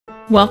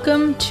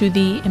Welcome to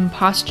the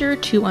Imposter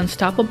to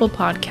Unstoppable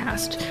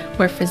podcast,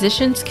 where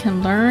physicians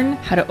can learn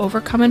how to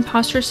overcome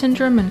imposter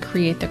syndrome and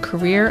create the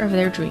career of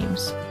their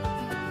dreams.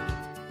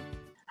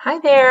 Hi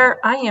there.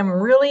 I am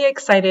really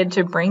excited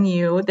to bring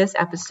you this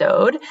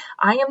episode.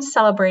 I am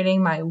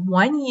celebrating my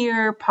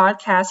 1-year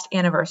podcast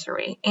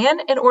anniversary. And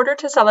in order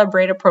to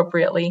celebrate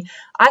appropriately,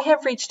 I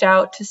have reached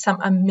out to some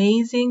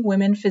amazing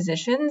women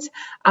physicians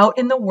out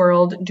in the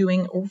world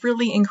doing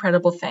really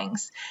incredible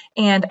things.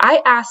 And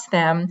I asked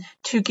them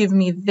to give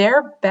me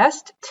their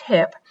best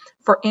tip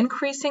for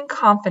increasing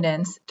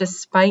confidence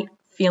despite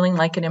feeling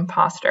like an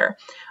imposter.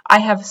 I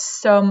have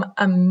some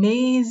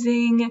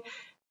amazing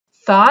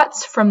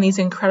thoughts from these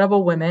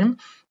incredible women.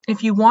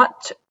 If you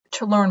want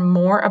to learn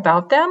more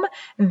about them,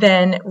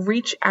 then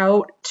reach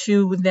out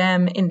to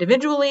them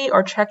individually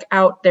or check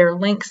out their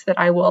links that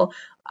I will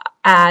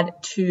add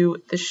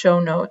to the show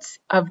notes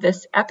of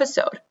this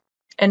episode.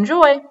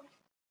 Enjoy!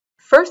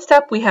 First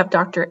up, we have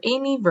Dr.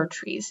 Amy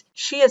Vertrees.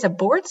 She is a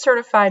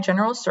board-certified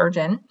general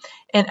surgeon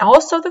and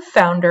also the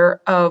founder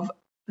of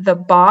the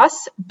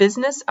Boss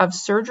Business of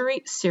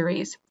Surgery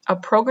series, a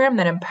program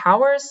that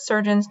empowers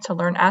surgeons to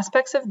learn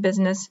aspects of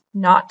business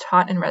not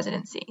taught in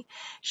residency.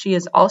 She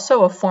is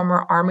also a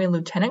former Army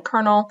Lieutenant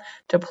Colonel,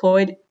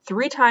 deployed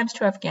 3 times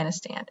to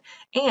Afghanistan,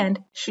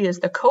 and she is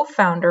the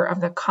co-founder of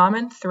the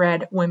Common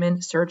Thread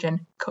Women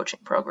Surgeon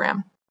Coaching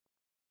Program.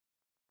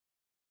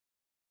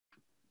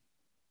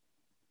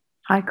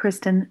 Hi,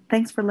 Kristen.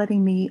 Thanks for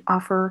letting me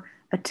offer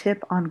a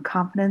tip on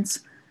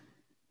confidence.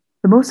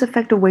 The most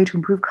effective way to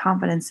improve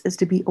confidence is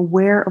to be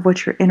aware of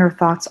what your inner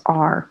thoughts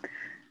are.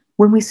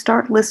 When we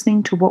start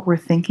listening to what we're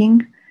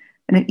thinking,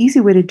 and an easy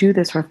way to do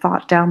this are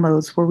thought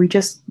downloads, where we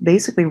just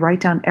basically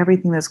write down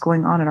everything that's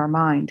going on in our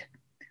mind.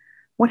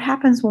 What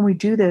happens when we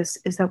do this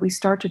is that we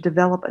start to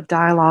develop a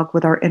dialogue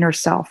with our inner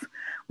self.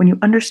 When you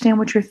understand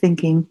what you're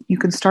thinking, you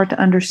can start to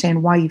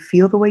understand why you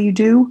feel the way you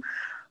do,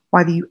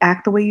 why you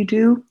act the way you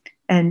do,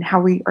 and how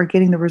we are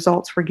getting the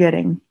results we're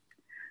getting.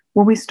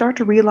 When we start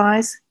to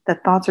realize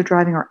that thoughts are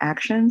driving our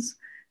actions,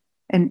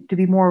 and to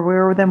be more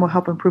aware of them will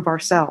help improve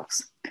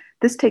ourselves.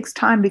 This takes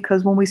time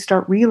because when we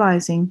start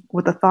realizing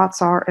what the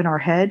thoughts are in our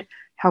head,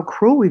 how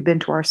cruel we've been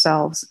to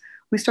ourselves,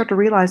 we start to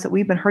realize that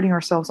we've been hurting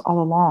ourselves all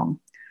along.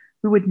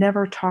 We would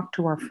never talk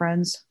to our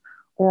friends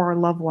or our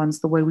loved ones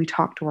the way we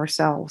talk to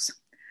ourselves.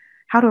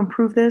 How to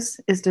improve this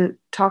is to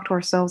talk to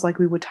ourselves like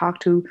we would talk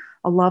to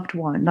a loved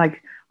one,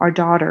 like our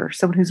daughter,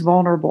 someone who's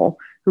vulnerable,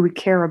 who we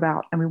care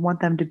about, and we want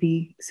them to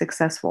be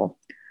successful.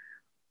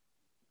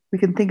 We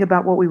can think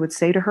about what we would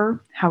say to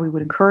her, how we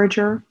would encourage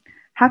her.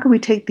 How can we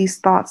take these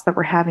thoughts that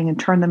we're having and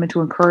turn them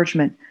into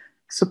encouragement,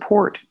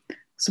 support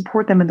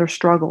them in their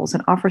struggles,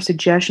 and offer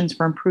suggestions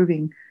for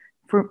improving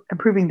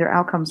their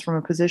outcomes from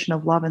a position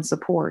of love and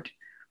support?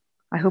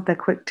 I hope that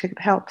quick tip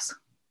helps.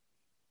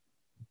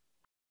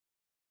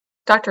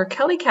 Dr.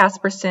 Kelly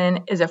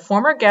Casperson is a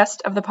former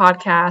guest of the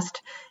podcast.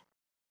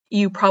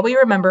 You probably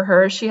remember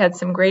her. She had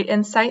some great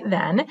insight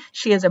then.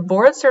 She is a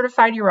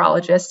board-certified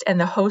urologist and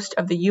the host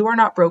of the You Are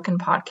Not Broken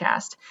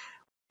podcast,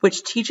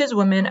 which teaches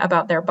women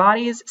about their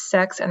bodies,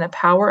 sex, and the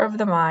power of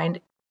the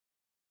mind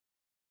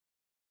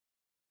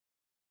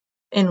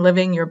in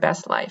living your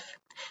best life.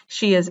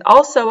 She is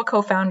also a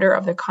co-founder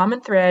of the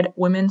Common Thread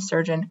Women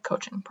Surgeon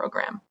Coaching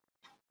Program.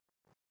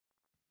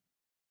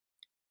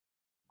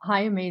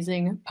 Hi,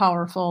 amazing,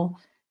 powerful,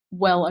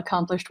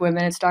 well-accomplished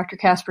women. It's Dr.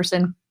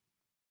 Casperson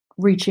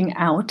reaching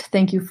out.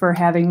 Thank you for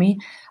having me.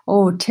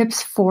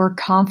 Tips for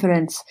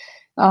confidence.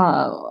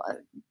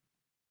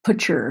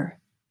 Put your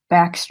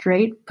back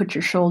straight, put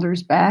your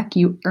shoulders back.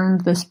 You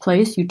earned this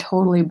place. You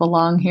totally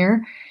belong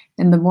here.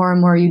 And the more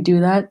and more you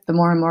do that, the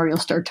more and more you'll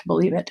start to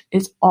believe it.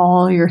 It's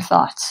all your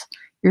thoughts.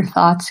 Your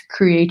thoughts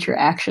create your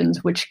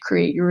actions, which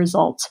create your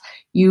results.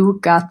 You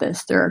got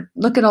this.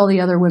 Look at all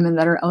the other women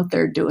that are out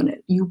there doing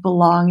it. You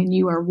belong and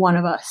you are one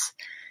of us.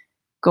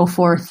 Go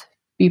forth,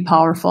 be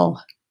powerful,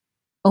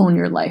 own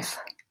your life.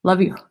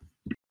 Love you.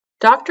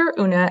 Dr.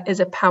 Una is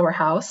a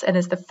powerhouse and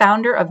is the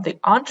founder of the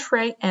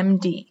Entre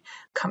MD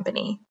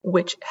company,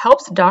 which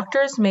helps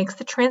doctors make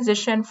the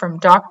transition from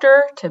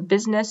doctor to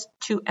business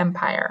to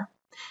empire.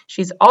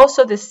 She's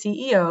also the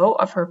CEO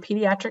of her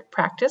pediatric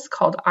practice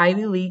called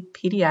Ivy League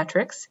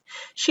Pediatrics.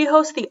 She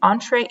hosts the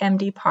Entre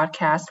MD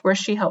podcast, where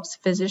she helps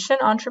physician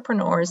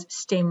entrepreneurs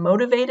stay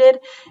motivated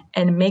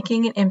and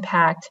making an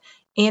impact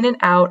in and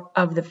out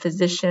of the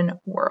physician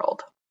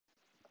world.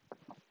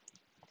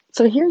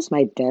 So here's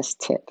my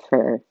best tip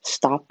for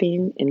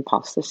stopping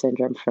imposter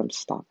syndrome from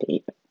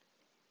stopping.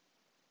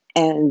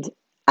 And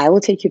I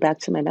will take you back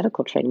to my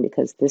medical training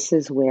because this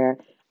is where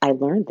I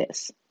learned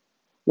this.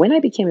 When I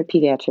became a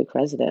pediatric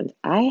resident,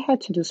 I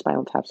had to do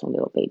spinal taps on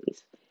little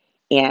babies.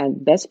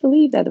 And best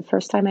believe that the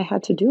first time I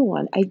had to do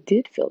one, I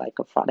did feel like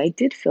a fraud. I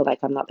did feel like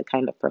I'm not the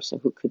kind of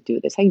person who could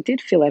do this. I did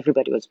feel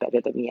everybody was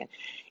better than me.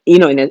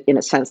 And, in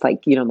a sense,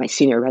 like, my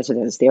senior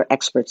residents, they're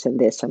experts in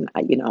this and,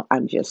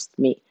 I'm just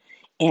me.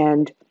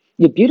 And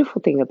the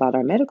beautiful thing about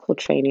our medical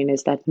training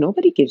is that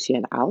nobody gives you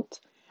an out.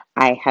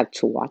 I had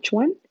to watch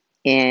one.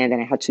 And then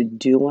I had to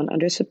do one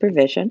under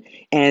supervision,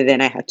 and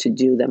then I had to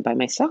do them by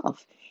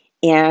myself.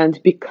 And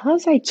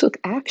because I took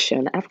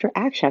action after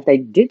I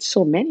did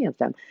so many of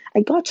them,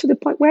 I got to the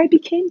point where I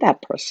became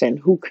that person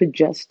who could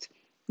just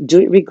do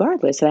it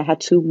regardless. And I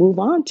had to move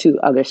on to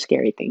other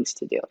scary things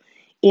to do.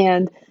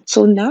 And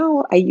so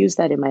now I use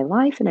that in my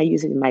life and I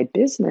use it in my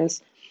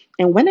business.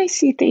 And when I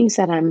see things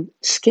that I'm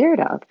scared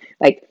of,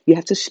 like you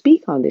have to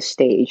speak on this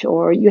stage,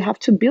 or you have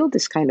to build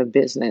this kind of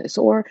business,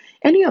 or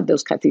any of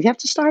those kinds of things, you have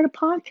to start a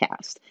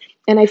podcast.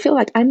 And I feel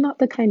like I'm not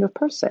the kind of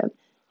person,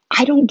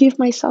 I don't give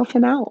myself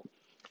an out.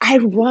 I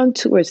run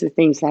towards the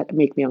things that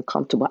make me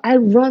uncomfortable. I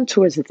run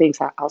towards the things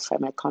that are outside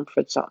my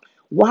comfort zone.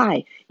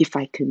 Why? If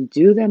I can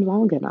do them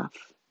long enough,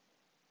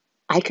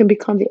 I can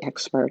become the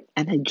expert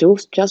and I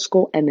just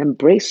go and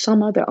embrace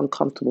some other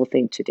uncomfortable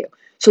thing to do.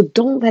 So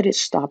don't let it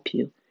stop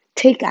you.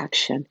 Take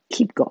action.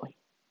 Keep going.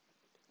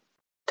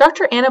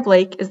 Dr. Anna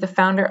Blake is the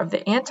founder of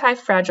the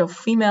Anti-Fragile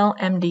Female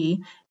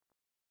MD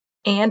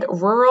and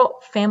rural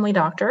family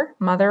doctor,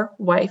 mother,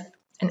 wife,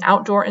 and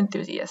outdoor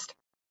enthusiast.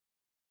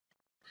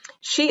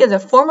 She is a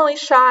formerly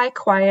shy,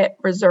 quiet,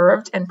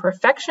 reserved, and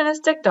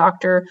perfectionistic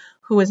doctor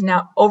who is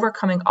now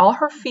overcoming all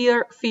her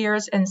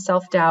fears and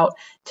self-doubt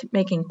to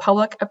making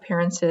public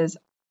appearances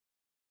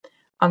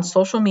on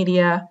social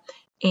media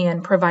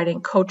and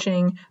providing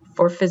coaching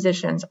for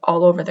physicians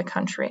all over the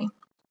country.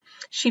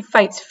 She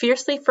fights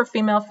fiercely for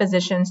female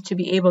physicians to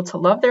be able to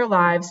love their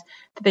lives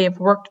that they have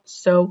worked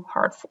so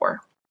hard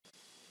for.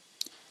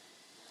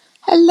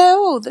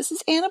 Hello, this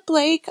is Anna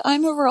Blake.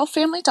 I'm a rural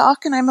family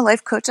doc and I'm a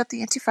life coach at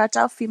the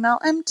Anti-Fragile Female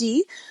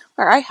MD,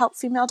 where I help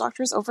female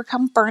doctors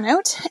overcome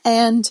burnout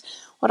and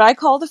what I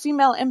call the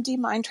female MD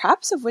mind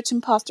traps, of which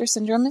imposter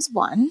syndrome is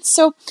one.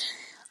 So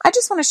I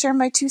just want to share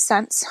my 2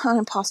 cents on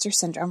imposter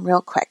syndrome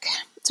real quick.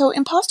 So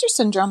imposter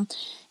syndrome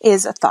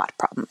is a thought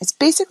problem. It's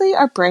basically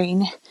our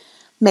brain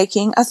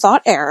making a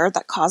thought error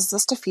that causes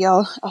us to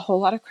feel a whole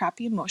lot of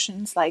crappy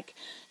emotions like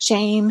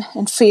shame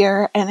and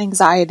fear and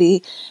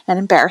anxiety and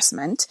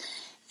embarrassment.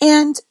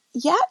 And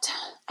yet,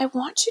 I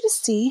want you to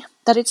see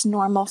that it's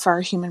normal for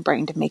our human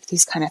brain to make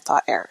these kind of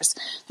thought errors.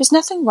 There's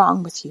nothing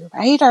wrong with you,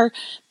 right? Our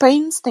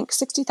brains think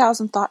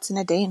 60,000 thoughts in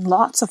a day, and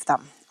lots of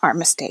them are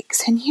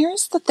mistakes. And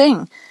here's the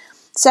thing.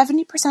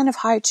 70% of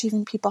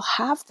high-achieving people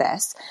have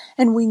this,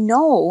 and we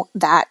know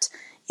that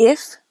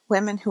if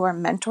women who are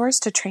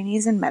mentors to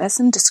trainees in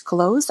medicine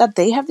disclose that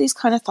they have these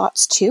kind of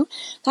thoughts too,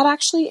 that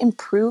actually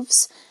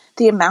improves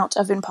the amount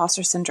of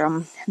imposter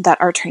syndrome that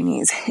our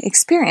trainees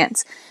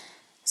experience.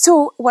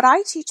 So what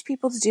I teach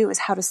people to do is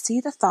how to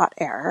see the thought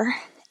error,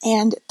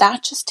 and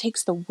that just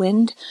takes the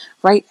wind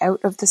right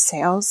out of the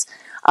sails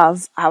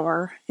of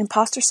our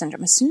imposter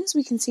syndrome. As soon as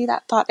we can see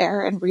that thought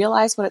error and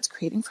realize what it's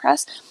creating for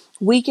us,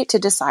 we get to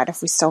decide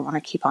if we still want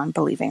to keep on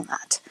believing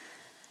that.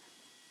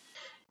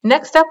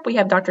 Next up, we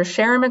have Dr.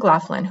 Sharon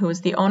McLaughlin, who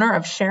is the owner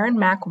of Sharon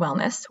Mac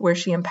Wellness, where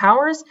she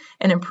empowers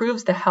and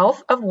improves the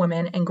health of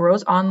women and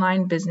grows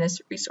online business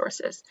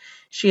resources.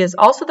 She is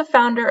also the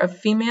founder of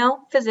Female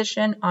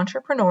Physician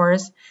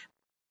Entrepreneurs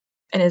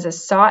and is a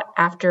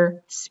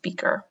sought-after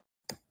speaker.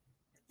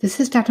 This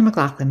is Dr.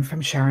 McLaughlin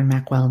from Sharon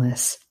Mac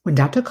Wellness. When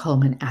Dr.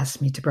 Coleman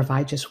asked me to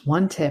provide just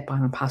one tip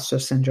on imposter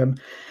syndrome,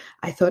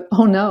 I thought,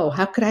 oh no,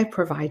 how could I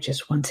provide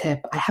just one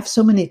tip? I have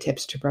so many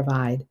tips to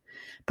provide.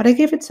 But I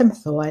gave it some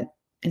thought,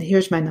 and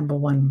here's my number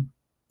one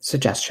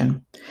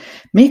suggestion.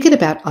 Make it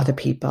about other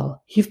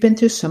people. You've been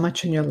through so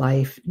much in your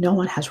life. No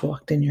one has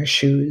walked in your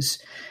shoes.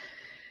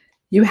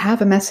 You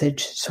have a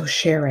message, so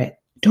share it.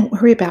 Don't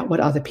worry about what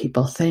other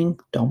people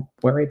think. Don't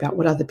worry about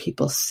what other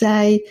people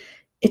say.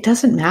 It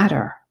doesn't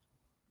matter,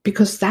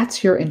 because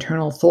that's your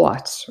internal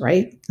thoughts,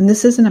 right? And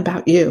this isn't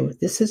about you.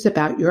 This is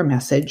about your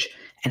message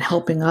and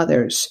helping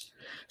others.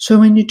 So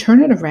when you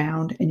turn it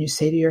around and you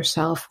say to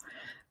yourself,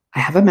 I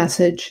have a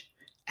message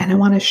and I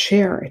want to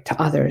share it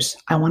to others.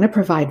 I want to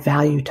provide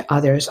value to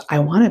others. I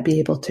want to be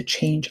able to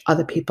change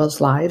other people's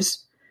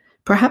lives.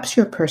 Perhaps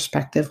your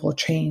perspective will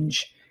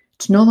change.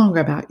 It's no longer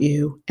about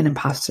you and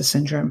imposter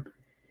syndrome.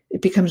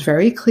 It becomes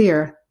very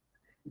clear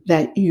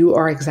that you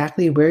are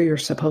exactly where you're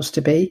supposed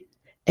to be,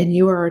 and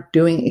you are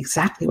doing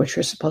exactly what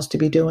you're supposed to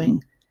be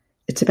doing.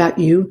 It's about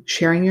you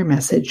sharing your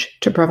message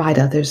to provide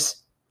others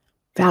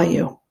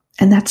value.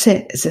 And that's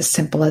it. It's as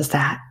simple as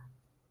that.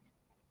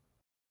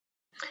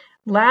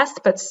 Last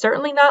but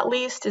certainly not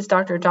least is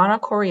Dr. Donna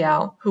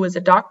Coriel, who is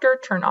a doctor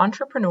turned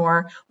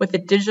entrepreneur with a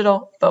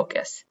digital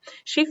focus.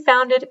 She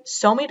founded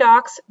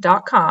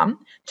SoMeDocs.com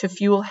to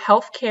fuel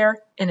healthcare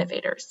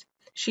innovators.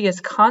 She is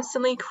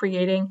constantly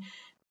creating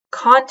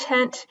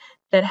content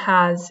that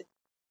has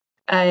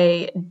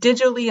a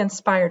digitally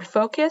inspired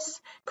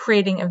focus,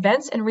 creating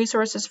events and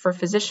resources for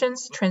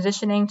physicians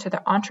transitioning to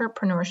the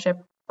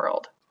entrepreneurship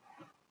world.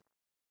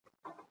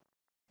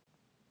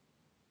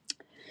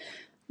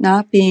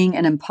 Not being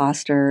an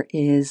imposter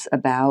is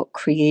about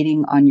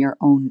creating on your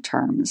own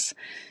terms.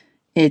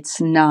 It's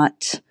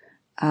not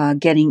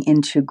getting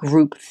into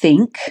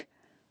groupthink,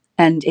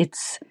 and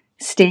it's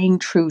staying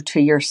true to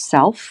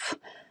yourself.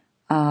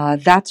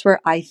 That's where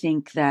I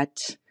think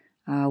that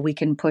we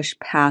can push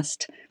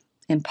past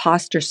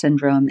imposter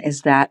syndrome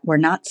is that we're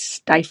not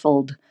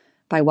stifled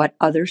by what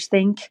others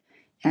think,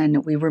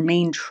 and we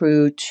remain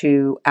true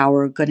to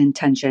our good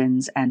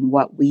intentions and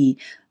what we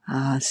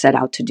set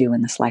out to do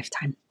in this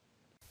lifetime.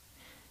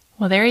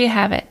 Well, there you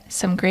have it.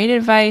 Some great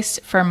advice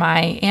for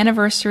my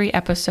anniversary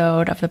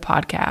episode of the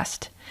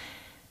podcast.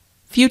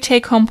 Few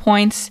take-home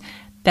points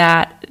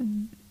that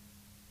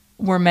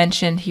were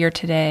mentioned here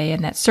today,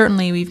 and that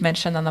certainly we've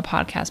mentioned on the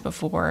podcast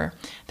before.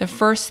 The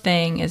first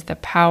thing is the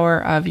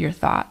power of your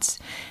thoughts.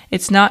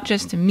 It's not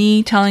just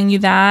me telling you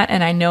that,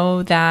 and I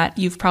know that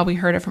you've probably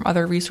heard it from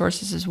other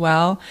resources as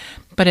well,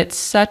 but it's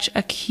such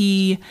a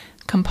key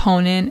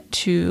component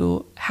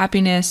to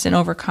happiness and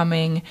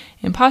overcoming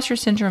imposter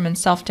syndrome and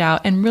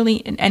self-doubt, and really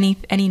in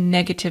any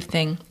negative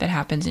thing that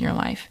happens in your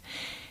life.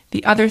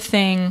 The other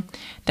thing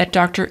that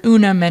Dr.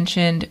 Una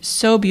mentioned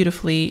so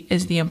beautifully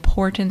is the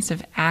importance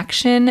of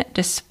action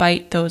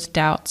despite those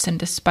doubts and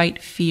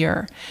despite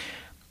fear.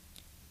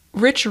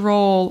 Rich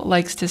Roll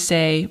likes to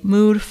say,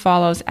 mood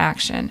follows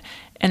action,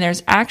 and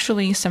there's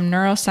actually some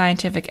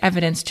neuroscientific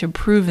evidence to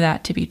prove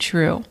that to be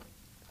true.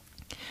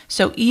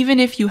 So even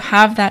if you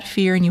have that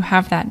fear and you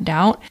have that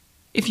doubt,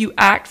 if you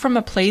act from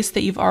a place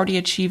that you've already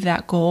achieved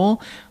that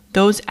goal,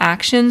 those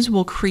actions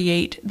will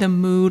create the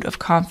mood of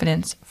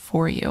confidence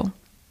for you.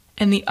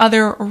 And the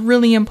other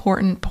really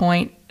important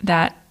point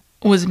that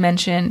was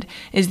mentioned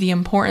is the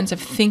importance of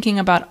thinking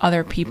about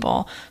other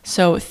people.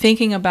 So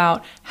thinking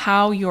about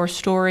how your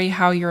story,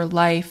 how your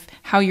life,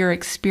 how your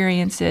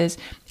experiences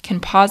can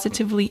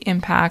positively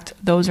impact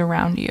those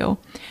around you.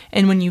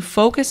 And when you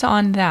focus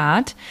on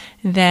that,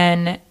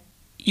 then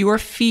your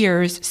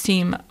fears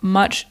seem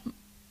much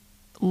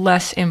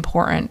less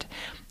important,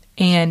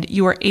 and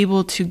you are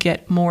able to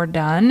get more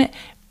done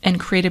and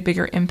create a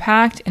bigger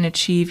impact and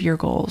achieve your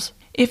goals.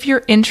 If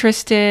you're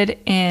interested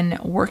in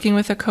working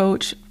with a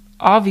coach,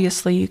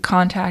 obviously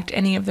contact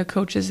any of the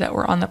coaches that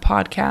were on the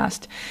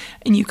podcast.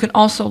 And you can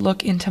also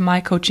look into my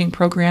coaching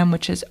program,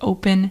 which is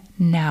open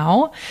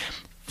now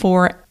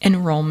for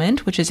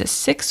enrollment, which is a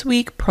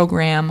 6-week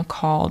program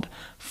called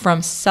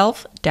From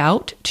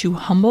Self-Doubt to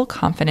Humble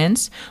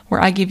Confidence,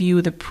 where I give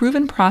you the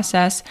proven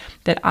process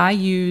that I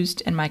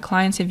used and my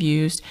clients have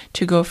used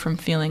to go from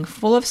feeling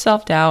full of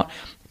self-doubt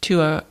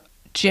to a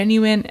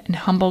genuine and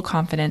humble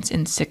confidence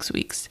in 6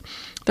 weeks.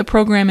 The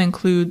program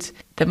includes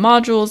the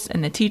modules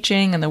and the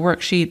teaching and the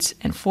worksheets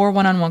and 4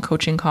 one-on-one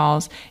coaching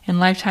calls and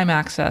lifetime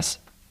access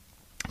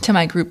to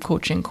my group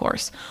coaching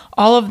course.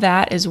 All of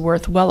that is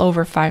worth well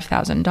over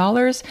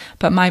 $5,000,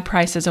 but my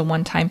price is a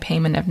one-time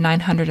payment of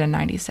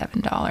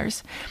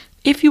 $997.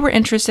 If you were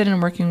interested in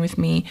working with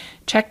me,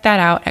 check that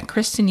out at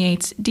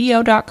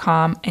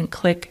KristenYatesDO.com and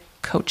click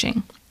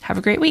coaching. Have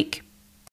a great week.